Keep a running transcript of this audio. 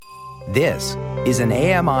This is an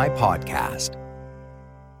AMI podcast.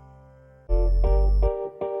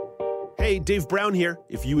 Hey, Dave Brown here.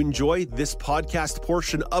 If you enjoy this podcast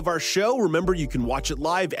portion of our show, remember you can watch it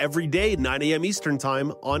live every day at 9 a.m. Eastern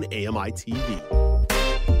Time on AMI TV.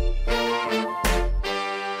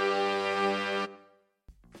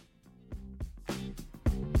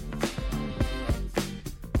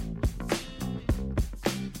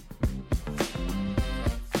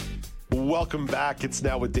 Welcome back. It's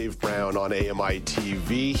Now with Dave Brown on AMI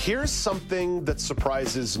TV. Here's something that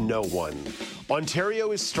surprises no one.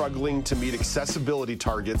 Ontario is struggling to meet accessibility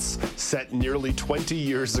targets set nearly 20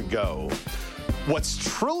 years ago. What's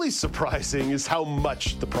truly surprising is how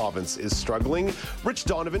much the province is struggling. Rich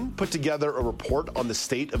Donovan put together a report on the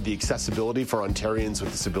state of the Accessibility for Ontarians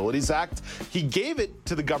with Disabilities Act. He gave it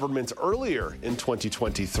to the government earlier in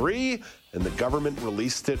 2023, and the government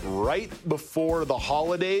released it right before the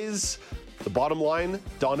holidays. The bottom line,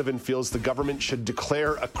 Donovan feels the government should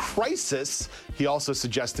declare a crisis. He also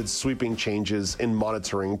suggested sweeping changes in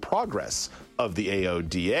monitoring progress of the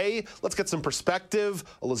AODA. Let's get some perspective.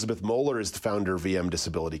 Elizabeth Mohler is the founder of VM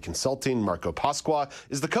Disability Consulting. Marco Pasqua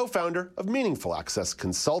is the co-founder of Meaningful Access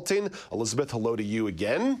Consulting. Elizabeth, hello to you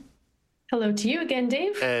again. Hello to you again,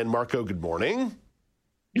 Dave. And Marco, good morning.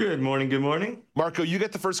 Good morning. Good morning. Marco, you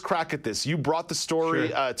get the first crack at this. You brought the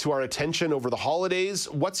story to our attention over the holidays.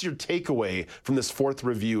 What's your takeaway from this fourth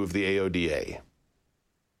review of the AODA?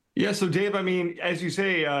 Yeah, so Dave, I mean, as you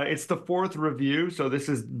say, it's the fourth review, so this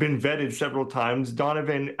has been vetted several times.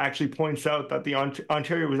 Donovan actually points out that the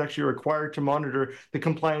Ontario was actually required to monitor the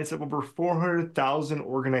compliance of over 400,000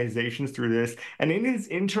 organizations through this. And in his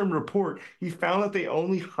interim report, he found that they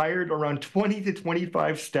only hired around 20 to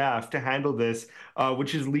 25 staff to handle this,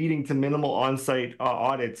 which is leading to minimal on-site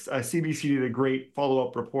audits. CBC did a great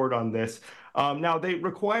follow-up report on this. Now, the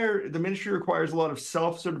ministry requires a lot of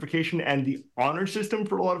self-certification and the honor system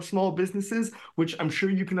for a lot of small businesses, which I'm sure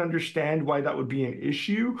you can understand why that would be an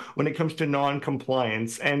issue when it comes to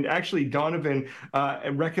non-compliance. And actually, Donovan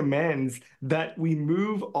recommends that we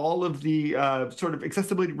move all of the sort of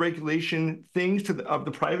accessibility regulation things of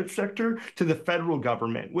the private sector to the federal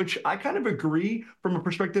government, which I kind of agree from a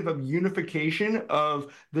perspective of unification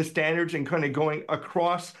of the standards and kind of going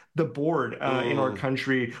across the board in our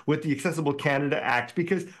country with the Accessible Canada Act,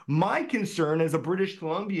 because my concern as a British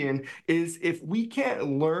Columbian is if we can't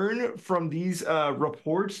learn from these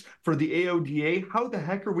reports for the AODA, how the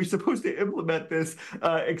heck are we supposed to implement this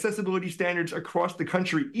accessibility standards across the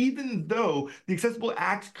country, even though the Accessible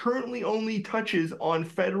Act currently only touches on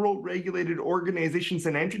federal regulated organizations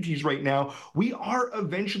and entities right now? We are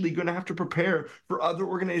eventually going to have to prepare for other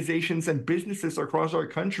organizations and businesses across our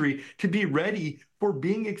country to be ready for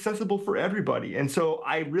being accessible for everybody. And so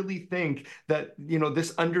I really think that,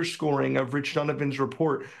 this underscoring of Rich Donovan's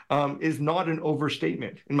report is not an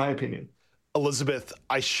overstatement, in my opinion. Elizabeth,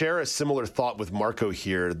 I share a similar thought with Marco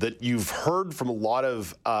here, that you've heard from a lot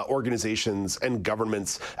of organizations and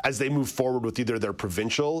governments as they move forward with either their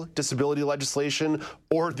provincial disability legislation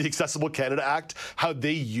or the Accessible Canada Act, how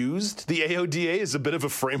they used the AODA as a bit of a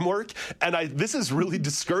framework. And this is really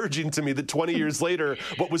discouraging to me that 20 years later,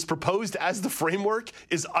 what was proposed as the framework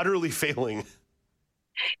is utterly failing.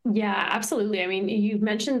 Yeah, absolutely. I mean, you've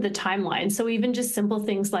mentioned the timeline. So even just simple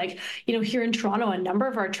things like, here in Toronto, a number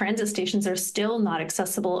of our transit stations are still not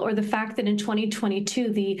accessible, or the fact that in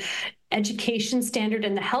 2022, the education standard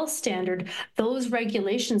and the health standard, those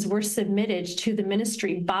regulations were submitted to the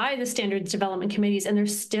ministry by the standards development committees, and they're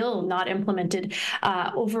still not implemented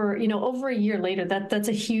over a year later. That's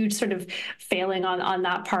a huge sort of failing on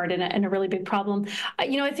that part and a really big problem.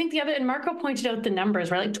 I think the other, and Marco pointed out the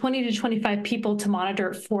numbers, right? Like 20 to 25 people to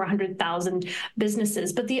monitor 400,000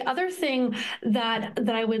 businesses. But the other thing that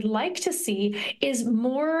I would like to see is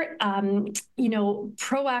more,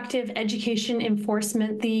 proactive education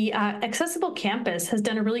enforcement. The Accessible Campus has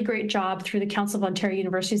done a really great job through the Council of Ontario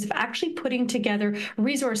Universities of actually putting together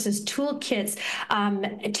resources, toolkits,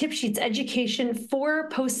 tip sheets, education for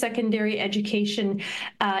post-secondary education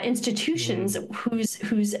institutions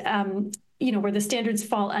whose where the standards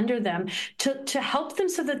fall under them, to help them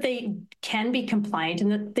so that they can be compliant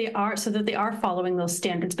and that they are following those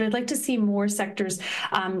standards. But I'd like to see more sectors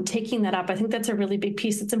taking that up. I think that's a really big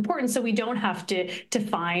piece. It's important so we don't have to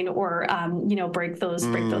fine or break those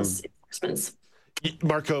enforcements.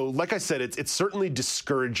 Marco, like I said, it's certainly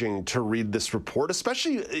discouraging to read this report,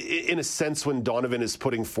 especially in a sense when Donovan is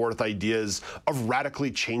putting forth ideas of radically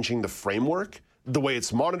changing the framework, the way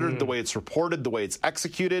it's monitored, the way it's reported, the way it's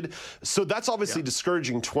executed. So that's obviously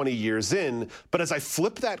discouraging 20 years in. But as I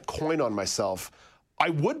flip that coin on myself, I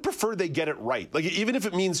would prefer they get it right. Like, even if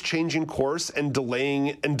it means changing course and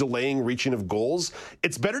delaying reaching of goals,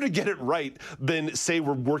 it's better to get it right than say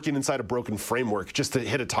we're working inside a broken framework just to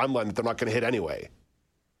hit a timeline that they're not going to hit anyway.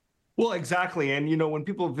 Well, exactly. And, when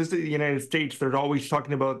people visit the United States, they're always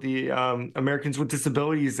talking about the Americans with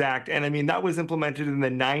Disabilities Act. And I mean, that was implemented in the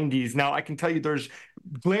 90s. Now, I can tell you there's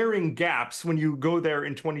glaring gaps when you go there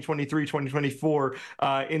in 2023, 2024,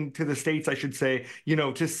 into the States, I should say,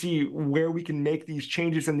 to see where we can make these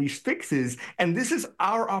changes and these fixes. And this is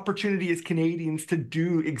our opportunity as Canadians to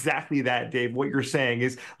do exactly that, Dave. What you're saying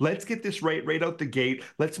is, let's get this right out the gate.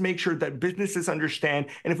 Let's make sure that businesses understand.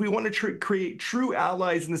 And if we want to create true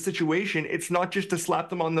allies in the situation, it's not just to slap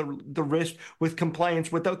them on the wrist with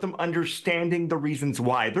compliance without them understanding the reasons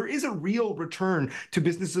why. There is a real return to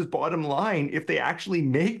businesses' bottom line if they actually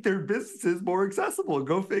make their businesses more accessible.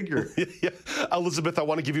 Go figure. Yeah. Elizabeth, I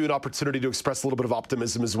want to give you an opportunity to express a little bit of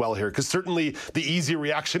optimism as well here, because certainly the easy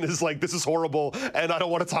reaction is like, this is horrible, and I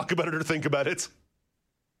don't want to talk about it or think about it.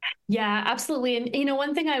 Yeah, absolutely. And,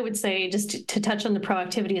 one thing I would say, just to touch on the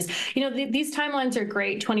proactivity is, these timelines are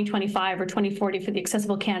great, 2025 or 2040 for the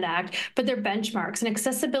Accessible Canada Act, but they're benchmarks, and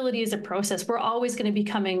accessibility is a process. We're always going to be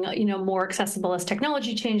becoming, more accessible as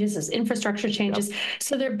technology changes, as infrastructure changes. Yep.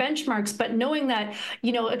 So they're benchmarks, but knowing that,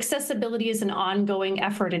 accessibility is an ongoing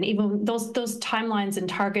effort, and even those timelines and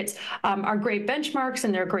targets are great benchmarks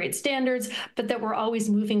and they're great standards, but that we're always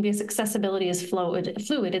moving because accessibility is fluid.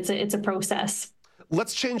 It's a process.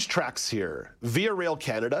 Let's change tracks here. Via Rail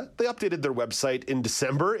Canada, they updated their website in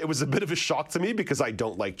December. It was a bit of a shock to me because I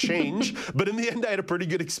don't like change, but in the end, I had a pretty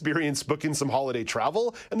good experience booking some holiday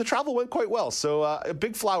travel, and the travel went quite well. So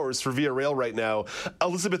big flowers for Via Rail right now.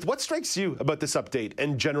 Elizabeth, what strikes you about this update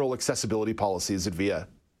and general accessibility policies at Via?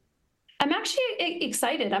 I'm actually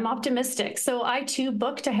excited. I'm optimistic. So I too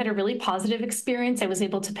booked. I had a really positive experience. I was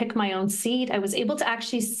able to pick my own seat. I was able to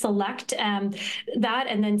actually select that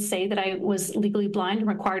and then say that I was legally blind and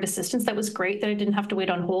required assistance. That was great that I didn't have to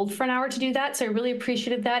wait on hold for an hour to do that. So I really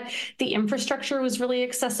appreciated that. The infrastructure was really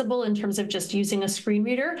accessible in terms of just using a screen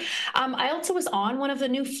reader. I also was on one of the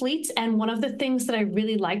new fleets, and one of the things that I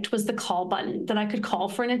really liked was the call button, that I could call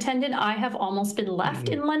for an attendant. I have almost been left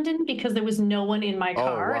in London because there was no one in my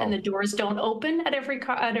car, and the doors don't open at every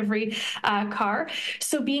car.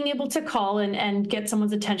 So being able to call and get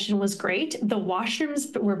someone's attention was great. The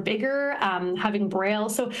washrooms were bigger, having Braille.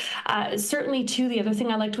 So certainly too, the other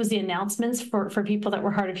thing I liked was the announcements for people that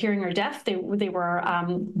were hard of hearing or deaf. They were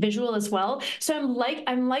visual as well. So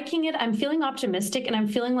I'm liking it. I'm feeling optimistic, and I'm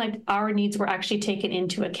feeling like our needs were actually taken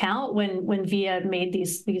into account when VIA made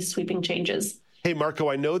these sweeping changes. Hey, Marco,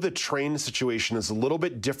 I know the train situation is a little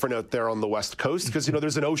bit different out there on the West Coast because,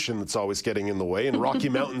 there's an ocean that's always getting in the way and Rocky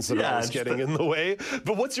Mountains that are always getting in the way.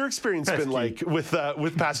 But what's your experience been like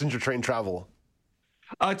with passenger train travel?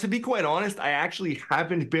 To be quite honest, I actually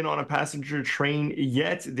haven't been on a passenger train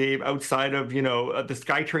yet, Dave, outside of, the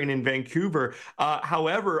SkyTrain in Vancouver.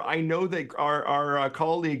 However, I know that our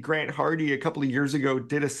colleague Grant Hardy a couple of years ago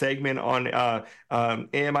did a segment on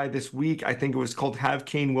AMI This Week. I think it was called Have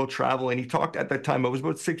Cane Will Travel. And he talked at that time, it was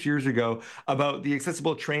about 6 years ago, about the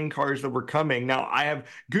accessible train cars that were coming. Now, I have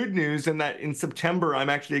good news in that in September, I'm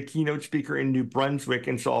actually a keynote speaker in New Brunswick.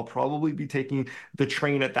 And so I'll probably be taking the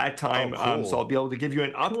train at that time. Oh, cool. So I'll be able to give you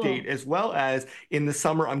an update, as well as in the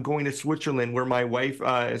summer, I'm going to Switzerland, where my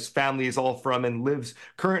wife's family is all from and lives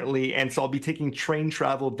currently. And so I'll be taking train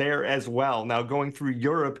travel there as well. Now, going through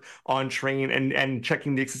Europe on train and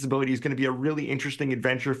checking the accessibility is going to be a really interesting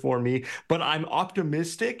adventure for me. But I'm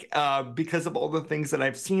optimistic because of all the things that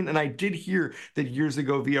I've seen. And I did hear that years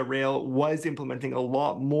ago, Via Rail was implementing a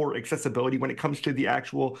lot more accessibility when it comes to the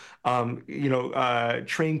actual,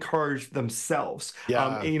 train cars themselves.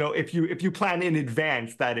 Yeah. If you plan in advance,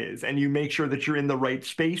 that is, and you make sure that you're in the right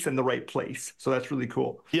space and the right place. So that's really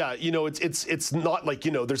cool. Yeah, it's not like,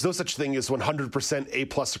 there's no such thing as 100%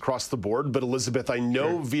 A+ across the board, but Elizabeth, I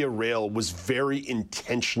know Via Rail was very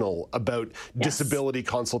intentional about disability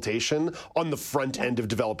consultation on the front end of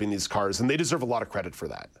developing these cars, and they deserve a lot of credit for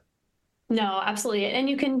that. No, absolutely. And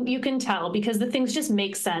you can tell because the things just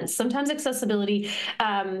make sense. Sometimes accessibility,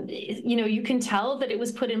 you can tell that it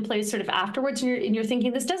was put in place sort of afterwards and you're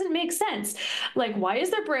thinking, this doesn't make sense. Like, why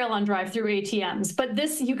is there Braille on drive-through ATMs? But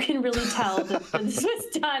this, you can really tell that this was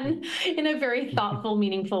done in a very thoughtful,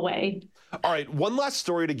 meaningful way. All right, one last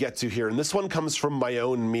story to get to here, and this one comes from my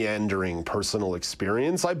own meandering personal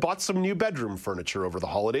experience. I bought some new bedroom furniture over the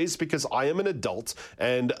holidays because I am an adult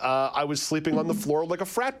and I was sleeping on the floor like a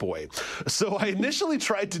frat boy. So I initially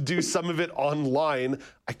tried to do some of it online.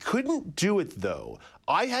 I couldn't do it, though.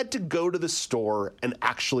 I had to go to the store and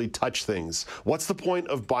actually touch things. What's the point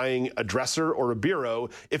of buying a dresser or a bureau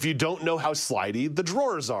if you don't know how slidey the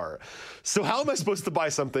drawers are? So how am I supposed to buy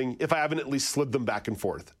something if I haven't at least slid them back and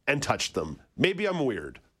forth and touched them? Maybe I'm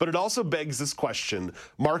weird. But it also begs this question,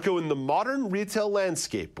 Marco, in the modern retail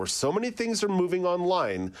landscape where so many things are moving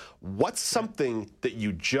online, what's something that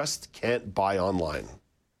you just can't buy online?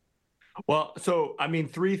 Well, so, I mean,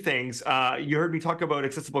 three things. You heard me talk about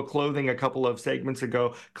accessible clothing a couple of segments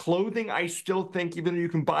ago. Clothing, I still think, even though you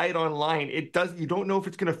can buy it online, you don't know if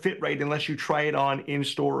it's going to fit right unless you try it on in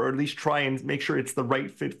store, or at least try and make sure it's the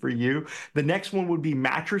right fit for you. The next one would be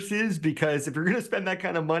mattresses, because if you're going to spend that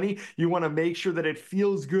kind of money, you want to make sure that it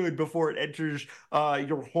feels good before it enters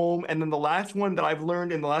your home. And then the last one that I've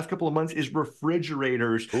learned in the last couple of months is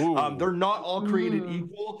refrigerators. They're not all created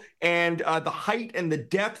equal, and the height and the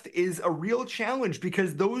depth is a real challenge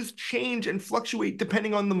because those change and fluctuate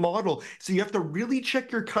depending on the model. So you have to really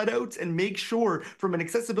check your cutouts and make sure from an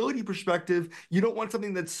accessibility perspective, you don't want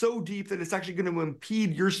something that's so deep that it's actually going to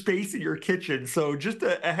impede your space in your kitchen. So just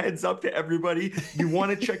a heads up to everybody, you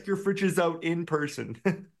want to check your fridges out in person.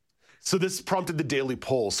 So this prompted the daily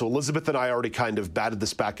poll. So Elizabeth and I already kind of batted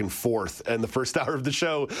this back and forth in the first hour of the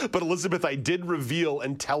show. But Elizabeth, I did reveal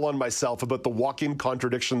and tell on myself about the walk-in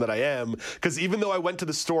contradiction that I am. Because even though I went to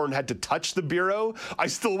the store and had to touch the bureau, I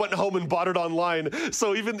still went home and bought it online.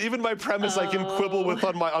 So even my premise I can quibble with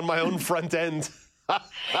on my own front end.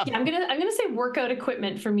 Yeah, I'm gonna say workout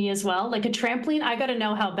equipment for me as well. Like a trampoline, I got to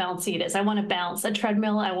know how bouncy it is. I want to bounce. A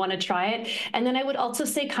treadmill, I want to try it. And then I would also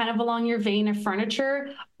say, kind of along your vein of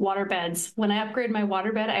furniture, water beds. When I upgrade my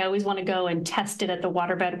water bed, I always want to go and test it at the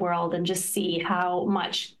waterbed world and just see how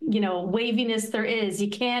much, waviness there is. You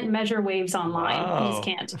can't measure waves online. Wow. You just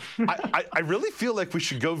can't. I really feel like we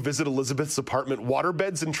should go visit Elizabeth's apartment. Water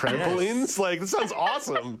beds and trampolines. Yes. Like, this sounds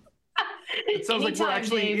awesome. It sounds like we're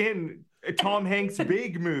actually in Tom Hanks'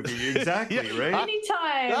 Big movie, exactly, right?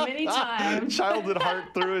 Anytime. Childhood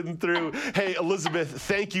heart through and through. Hey, Elizabeth,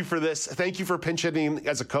 thank you for this. Thank you for pinch hitting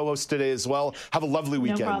as a co-host today as well. Have a lovely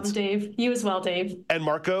weekend. No problem, Dave. You as well, Dave. And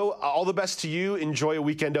Marco, all the best to you. Enjoy a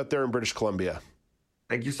weekend out there in British Columbia.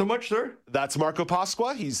 Thank you so much, sir. That's Marco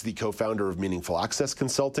Pasqua. He's the co-founder of Meaningful Access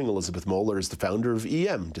Consulting. Elizabeth Mohler is the founder of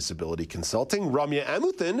EM Disability Consulting. Ramya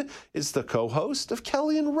Amuthan is the co-host of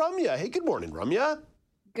Kelly and Ramya. Hey, good morning, Ramya.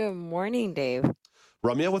 Good morning, Dave.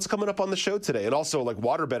 Ramya, what's coming up on the show today? And also, like,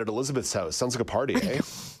 waterbed at Elizabeth's house. Sounds like a party, eh?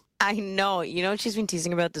 I know. She's been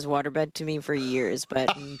teasing about this waterbed to me for years, but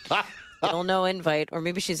still no invite. Or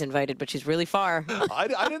maybe she's invited, but she's really far. I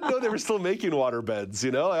didn't know they were still making waterbeds,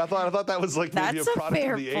 I thought that was like maybe a product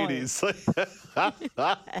of the 80s.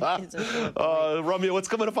 Ramya, what's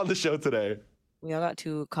coming up on the show today? We all got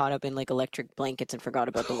too caught up in like electric blankets and forgot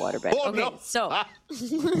about the waterbed.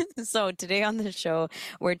 So today on the show,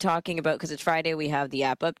 we're talking about, because it's Friday, we have the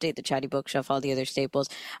app update, the chatty bookshelf, all the other staples.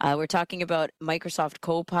 We're talking about Microsoft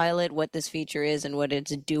Copilot, what this feature is and what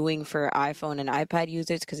it's doing for iPhone and iPad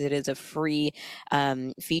users, because it is a free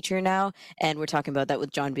feature now. And we're talking about that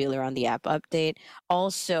with John Beeler on the app update.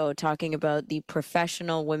 Also talking about the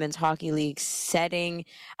Professional Women's Hockey League setting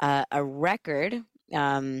a record.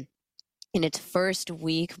 In its first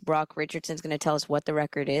week, Brock Richardson's going to tell us what the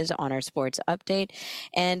record is on our sports update.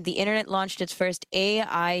 And the internet launched its first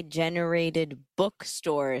AI-generated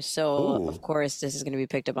bookstore. So, Of course, this is going to be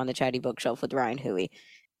picked up on the chatty bookshelf with Ryan Huey.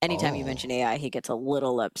 Anytime you mention AI, he gets a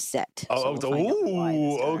little upset.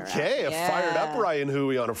 Okay. Yeah. Fired up Ryan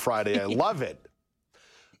Huey on a Friday. I love it.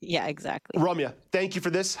 Yeah, exactly. Ramya, thank you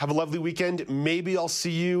for this. Have a lovely weekend. Maybe I'll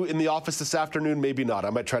see you in the office this afternoon. Maybe not.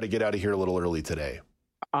 I might try to get out of here a little early today.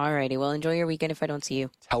 Alrighty, well, enjoy your weekend if I don't see you.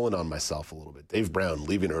 Telling on myself a little bit. Dave Brown,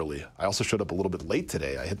 leaving early. I also showed up a little bit late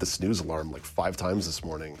today. I hit the snooze alarm like 5 times this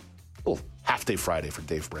morning. A little half-day Friday for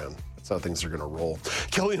Dave Brown. That's how things are going to roll.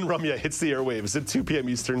 Kelly and Ramya hits the airwaves at 2 p.m.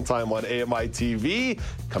 Eastern Time on AMI TV.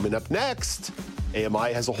 Coming up next,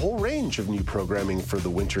 AMI has a whole range of new programming for the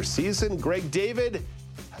winter season. Greg David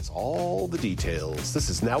has all the details. This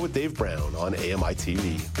is Now with Dave Brown on AMI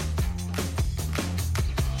TV.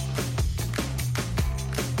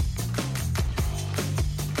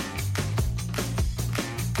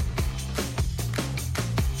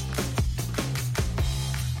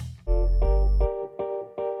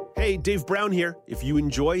 Hey, Dave Brown here. If you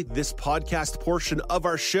enjoy this podcast portion of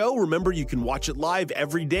our show, remember you can watch it live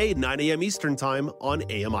every day at 9 a.m. Eastern Time on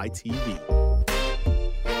AMI TV.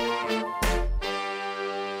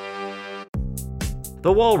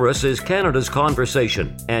 The Walrus is Canada's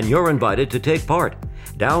conversation, and you're invited to take part.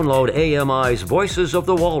 Download AMI's Voices of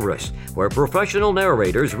the Walrus, where professional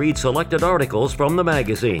narrators read selected articles from the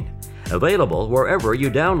magazine. Available wherever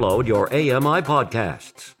you download your AMI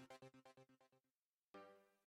podcasts.